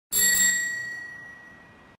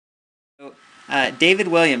David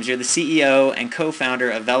Williams, you're the CEO and co-founder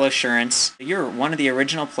of Velosurance. You're one of the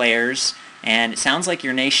original players, and it sounds like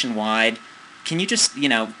you're nationwide. Can you just,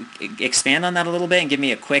 expand on that a little bit and give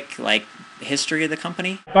me a quick, history of the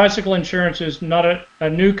company? Bicycle insurance is not a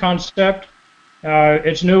new concept.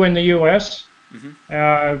 It's new in the U.S.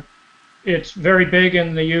 It's very big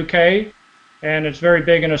in the U.K., and it's very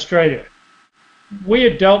big in Australia. We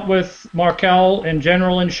had dealt with Markel in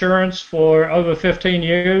general insurance for over 15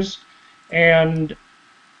 years, and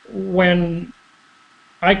when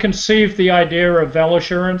I conceived the idea of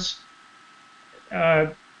Velosurance,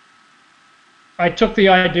 I took the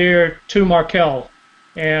idea to Markel,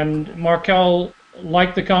 and Markel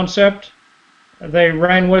liked the concept. They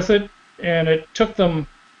ran with it, and it took them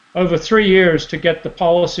over 3 years to get the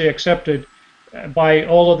policy accepted by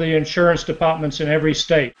all of the insurance departments in every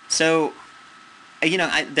state. So,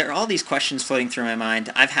 there are all these questions floating through my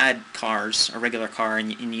mind. I've had cars, a regular car,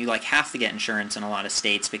 and you have to get insurance in a lot of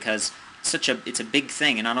states because it's a big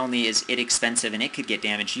thing, and not only is it expensive and it could get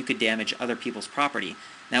damaged, you could damage other people's property.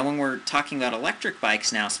 Now, when we're talking about electric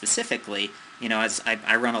bikes now specifically, as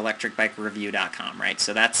I run electricbikereview.com, right?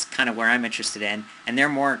 So that's kind of where I'm interested in, and they're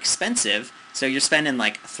more expensive. So you're spending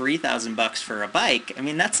like $3,000 for a bike. I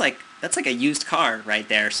mean, that's like a used car right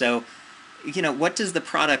there. So, what does the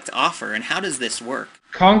product offer, and how does this work?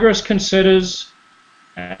 Congress considers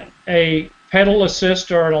a pedal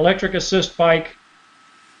assist or an electric assist bike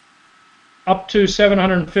up to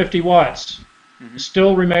 750 watts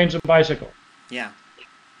still remains a bicycle. Yeah.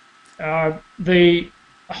 The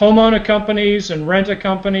homeowner companies and renter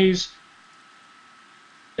companies,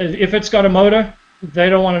 if it's got a motor, they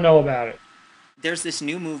don't want to know about it. There's this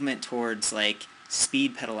new movement towards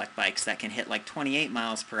speed pedelec bikes that can hit 28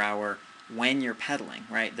 miles per hour when you're pedaling,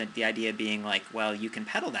 right? The idea being well, you can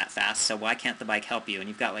pedal that fast, so why can't the bike help you? And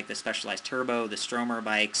you've got the Specialized Turbo, the Stromer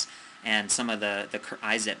bikes, and some of the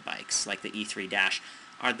iZip bikes, like the E3 Dash.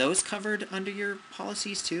 Are those covered under your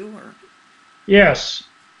policies too, or? Yes.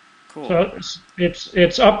 Cool. So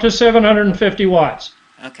it's up to 750 watts.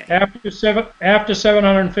 Okay. After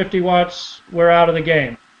 750 watts, we're out of the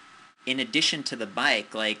game. In addition to the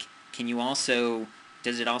bike,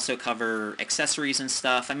 does it also cover accessories and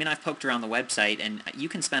stuff? I mean, I've poked around the website, and you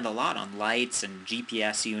can spend a lot on lights and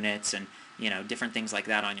GPS units and, different things like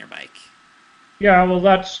that on your bike. Yeah, well,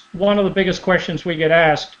 that's one of the biggest questions we get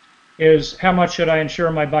asked is how much should I insure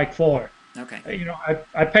my bike for? Okay.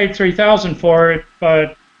 I paid $3,000 for it,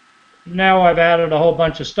 but now I've added a whole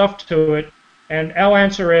bunch of stuff to it, and our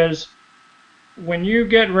answer is when you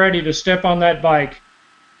get ready to step on that bike,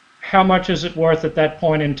 how much is it worth at that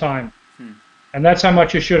point in time? And that's how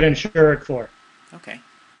much you should insure it for. Okay.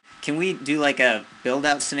 Can we do a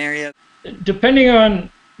build-out scenario? Depending on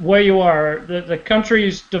where you are, the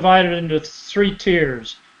country's divided into 3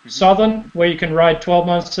 tiers. Southern, where you can ride 12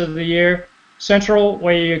 months of the year. Central,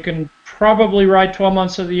 where you can probably ride 12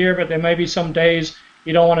 months of the year, but there may be some days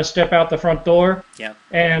you don't want to step out the front door. Yep.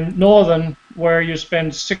 And northern, where you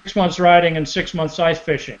spend 6 months riding and 6 months ice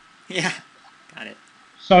fishing. Yeah, got it.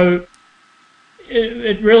 So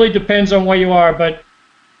it really depends on where you are, but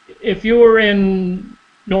if you were in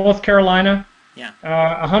North Carolina, yeah,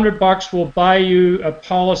 $100 will buy you a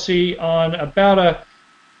policy on about a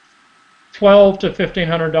 $1,200 to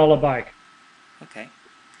 $1,500 bike. Okay.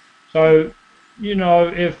 So,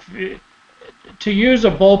 to use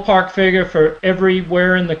a ballpark figure for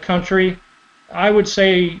everywhere in the country, I would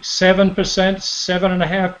say 7%,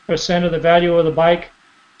 7.5% of the value of the bike.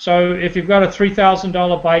 So if you've got a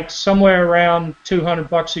 $3,000 bike, somewhere around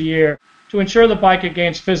 $200 a year to insure the bike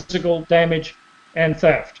against physical damage and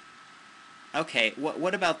theft. Okay,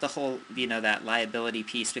 what about the whole, that liability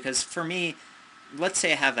piece? Because for me, let's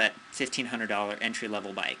say I have that $1,500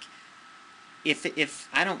 entry-level bike. If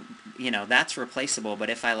I don't, that's replaceable, but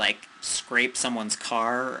if I scrape someone's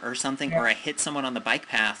car or something, or I hit someone on the bike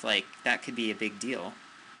path, that could be a big deal.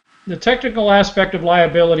 The technical aspect of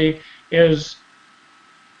liability is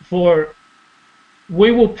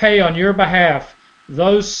we will pay on your behalf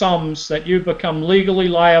those sums that you become legally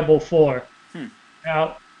liable for.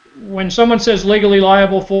 Now, when someone says legally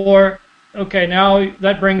liable for, okay, now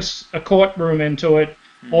that brings a courtroom into it,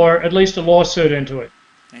 or at least a lawsuit into it.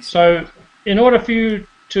 So in order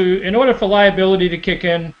for liability to kick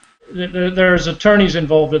in, there's attorneys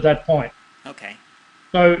involved at that point. Okay.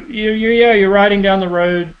 So you're riding down the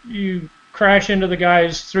road, you crash into the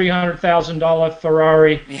guy's $300,000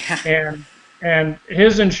 Ferrari, and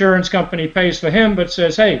his insurance company pays for him, but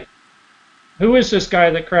says, hey, who is this guy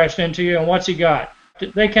that crashed into you, and what's he got?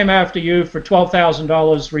 They came after you for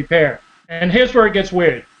 $12,000 repair. And here's where it gets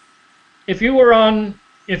weird. If you were on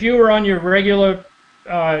your regular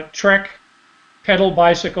trek pedal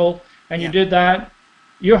bicycle and you Yeah. did that,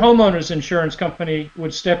 your homeowner's insurance company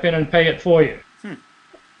would step in and pay it for you. Hmm.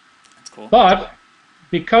 That's cool. But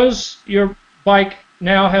because your bike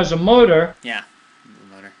now has a motor, Yeah.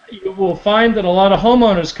 The motor. you will find that a lot of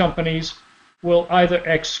homeowners companies will either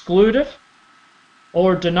exclude it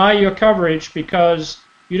or deny your coverage because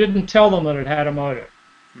you didn't tell them that it had a motor.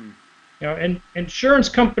 Hmm. And insurance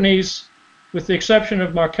companies, with the exception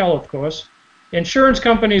of Markel, of course, insurance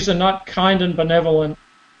companies are not kind and benevolent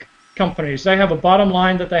companies. They have a bottom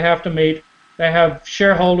line that they have to meet. They have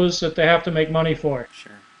shareholders that they have to make money for.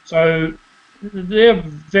 Sure. So they're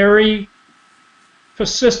very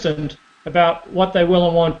persistent about what they will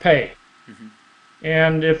and won't pay. Mm-hmm.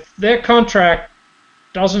 And if their contract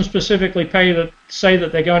doesn't specifically say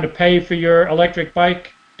that they're going to pay for your electric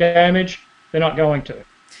bike damage, they're not going to.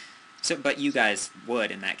 So, but you guys would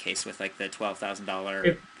in that case with like the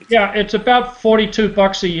 $12,000. Yeah, it's about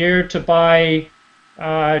 $42 a year to buy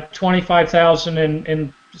 25,000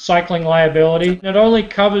 in cycling liability. It only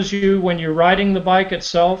covers you when you're riding the bike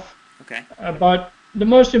itself. Okay. But the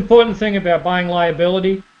most important thing about buying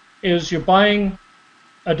liability is you're buying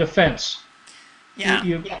a defense. Yeah.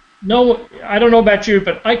 I don't know about you,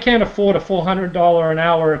 but I can't afford a $400 an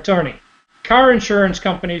hour attorney. Car insurance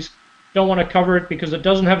companies don't want to cover it because it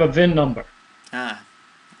doesn't have a VIN number. Ah,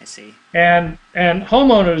 I see. And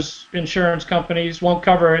homeowners insurance companies won't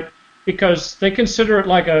cover it because they consider it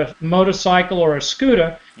like a motorcycle or a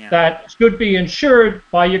scooter that should be insured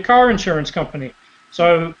by your car insurance company.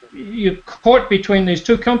 So you're caught between these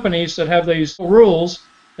two companies that have these rules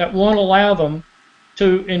that won't allow them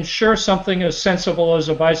to insure something as sensible as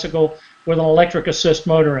a bicycle with an electric assist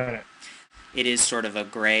motor in it. It is sort of a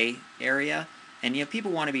gray area, and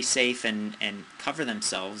people want to be safe and cover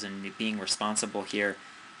themselves and being responsible here.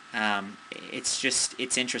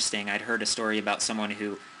 It's interesting. I'd heard a story about someone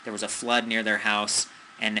who there was a flood near their house,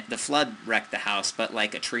 and the flood wrecked the house, but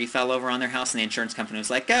like a tree fell over on their house, and the insurance company was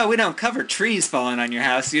like, "Oh, we don't cover trees falling on your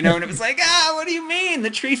house," and it was like, what do you mean? The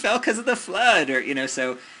tree fell because of the flood, or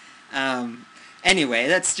so. Anyway,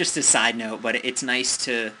 that's just a side note, but it's nice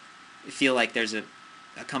to feel like there's a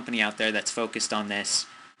company out there that's focused on this.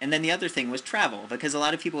 And then the other thing was travel, because a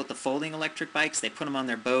lot of people with the folding electric bikes, they put them on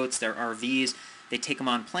their boats, their RVs, they take them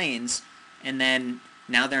on planes, and then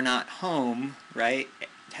now they're not home, right?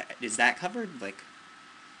 Is that covered?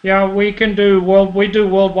 Yeah, we do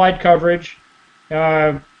worldwide coverage.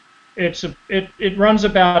 It runs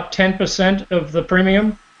about 10% of the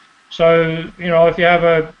premium. So, if you have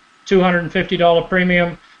a $250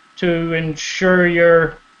 premium to insure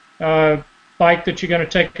your bike that you're going to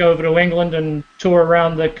take over to England and tour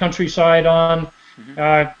around the countryside on,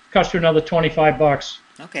 cost you another $25.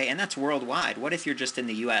 Okay, and that's worldwide. What if you're just in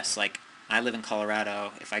the U.S.? Like, I live in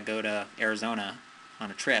Colorado. If I go to Arizona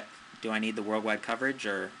on a trip, do I need the worldwide coverage,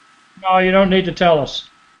 or? No, you don't need to tell us.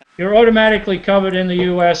 You're automatically covered in the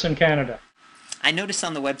U.S. and Canada. I noticed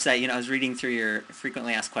on the website, I was reading through your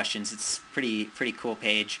frequently asked questions. It's pretty cool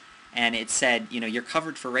page, and it said, you're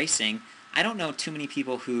covered for racing. I don't know too many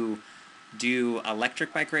people who do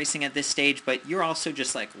electric bike racing at this stage, but you're also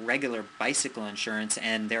just like regular bicycle insurance,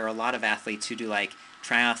 and there are a lot of athletes who do like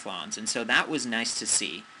triathlons, and so that was nice to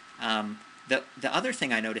see. The other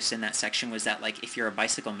thing I noticed in that section was that, like, if you're a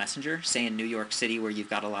bicycle messenger, say in New York City where you've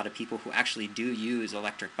got a lot of people who actually do use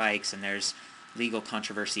electric bikes and there's legal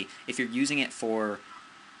controversy, if you're using it for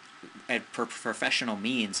professional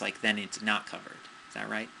means, then it's not covered. Is that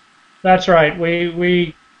right? That's right.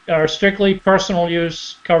 We are strictly personal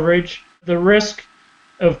use coverage. The risk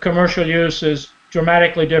of commercial use is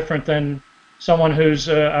dramatically different than someone who's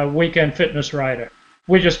a weekend fitness rider.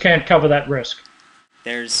 We just can't cover that risk.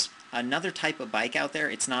 There's another type of bike out there.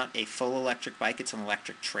 It's not a full electric bike. It's an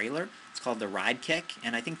electric trailer. It's called the Ride Kick,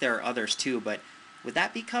 and I think there are others too, but would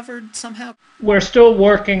that be covered somehow? We're still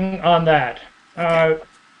working on that. Okay.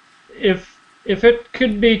 If it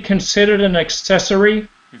could be considered an accessory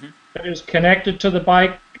that is connected to the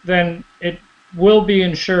bike, then it will be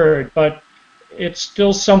insured, but it's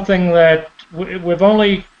still something that we've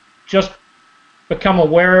only just become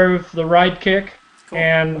aware of the Ride Kick, Cool.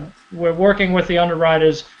 And we're working with the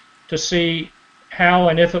underwriters to see how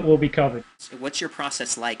and if it will be covered. So what's your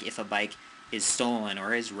process like if a bike is stolen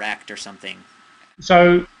or is wrecked or something?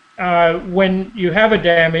 So when you have a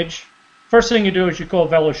damage, first thing you do is you call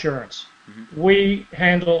Velosurance. We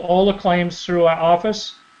handle all the claims through our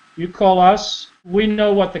office. You call us. We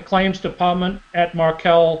know what the claims department at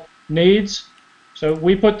Markel needs. So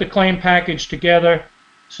we put the claim package together.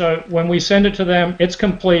 So when we send it to them, it's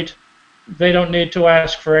complete. They don't need to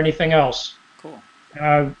ask for anything else. Cool.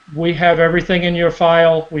 We have everything in your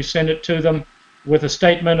file. We send it to them with a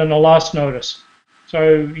statement and a loss notice.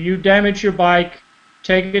 So you damage your bike,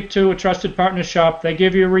 take it to a trusted partner shop. They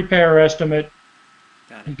give you a repair estimate.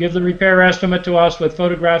 You give the repair estimate to us with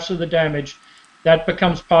photographs of the damage. That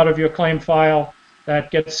becomes part of your claim file that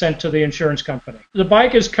gets sent to the insurance company. The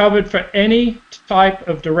bike is covered for any type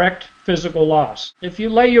of direct physical loss. If you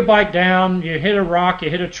lay your bike down, you hit a rock, you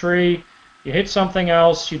hit a tree, you hit something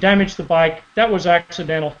else, you damage the bike, that was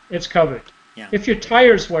accidental. It's covered. Yeah. If your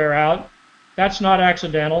tires wear out, that's not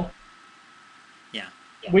accidental. Yeah.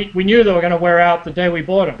 We knew they were going to wear out the day we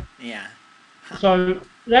bought them. Yeah. So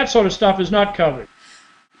that sort of stuff is not covered.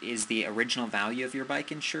 Is the original value of your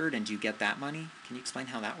bike insured, and do you get that money? Can you explain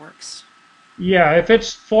how that works? Yeah, if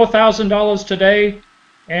it's $4,000 today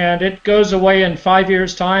and it goes away in 5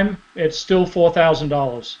 years' time, it's still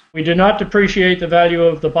 $4,000. We do not depreciate the value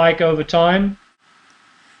of the bike over time.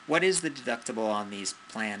 What is the deductible on these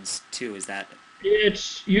plans too? Is that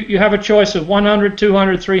you have a choice of 100,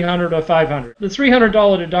 200, 300, or 500. The $300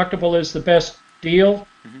 deductible is the best deal.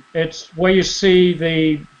 Mm-hmm. It's where you see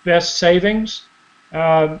the best savings.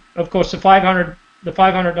 Of course, the $500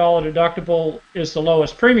 deductible is the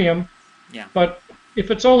lowest premium. Yeah. But if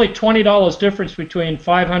it's only $20 difference between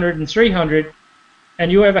 500 and 300, and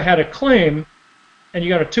you ever had a claim, and you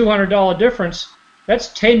got a $200 difference,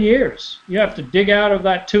 that's 10 years. You have to dig out of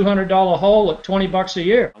that $200 hole at $20 a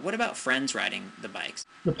year. What about friends riding the bikes?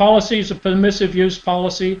 The policy is a permissive use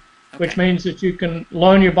policy, which Okay. means that you can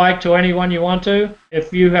loan your bike to anyone you want to.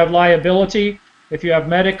 If you have liability, if you have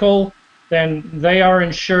medical, then they are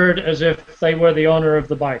insured as if they were the owner of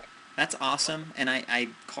the bike. That's awesome, and I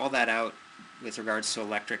call that out with regards to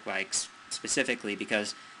electric bikes specifically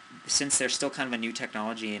because since they're still kind of a new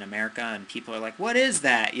technology in America and people are like, what is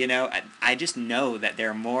that? You know, I just know that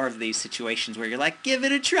there are more of these situations where you're like, give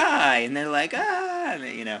it a try, and they're like,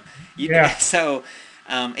 you know. Yeah. So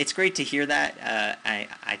it's great to hear that.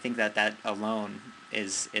 I think that alone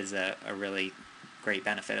is a really great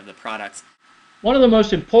benefit of the product. One of the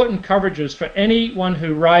most important coverages for anyone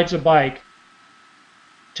who rides a bike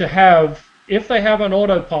to have, if they have an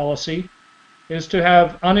auto policy, is to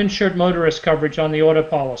have uninsured motorist coverage on the auto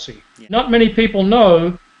policy. Yeah. Not many people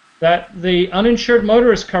know that the uninsured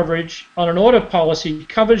motorist coverage on an auto policy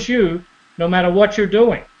covers you no matter what you're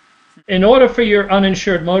doing. In order for your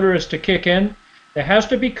uninsured motorist to kick in, there has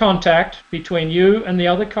to be contact between you and the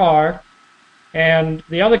other car, and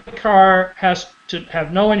the other car has to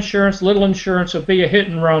have no insurance, little insurance, or be a hit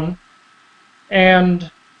and run, and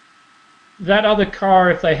that other car,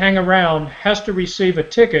 if they hang around, has to receive a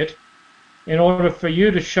ticket in order for you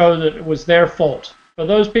to show that it was their fault. For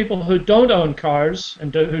those people who don't own cars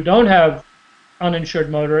and who don't have uninsured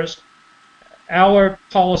motorists, our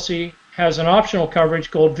policy has an optional coverage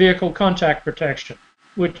called vehicle contact protection,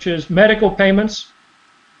 which is medical payments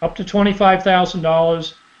up to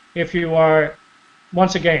 $25,000 if you are,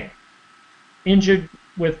 once again, injured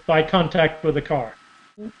by contact with a car.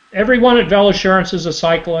 Everyone at Velosurance is a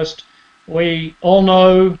cyclist. We all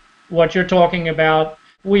know what you're talking about.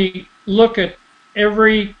 We look at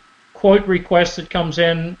every quote request that comes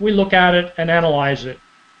in. We look at it and analyze it.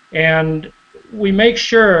 And we make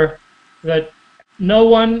sure that no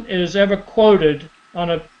one is ever quoted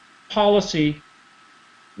on a policy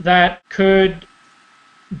that could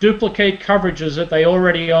duplicate coverages that they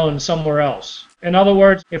already own somewhere else. In other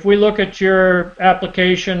words, if we look at your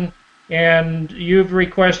application and you've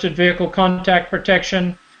requested vehicle contact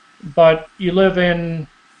protection, but you live in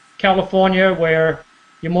California where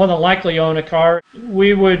you more than likely own a car,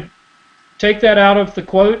 we would take that out of the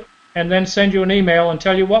quote and then send you an email and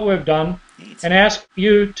tell you what we've done and ask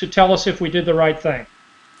you to tell us if we did the right thing.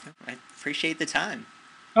 I appreciate the time.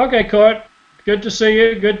 Okay, Court. Good to see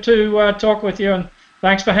you. Good to talk with you, and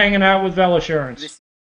thanks for hanging out with Velosurance.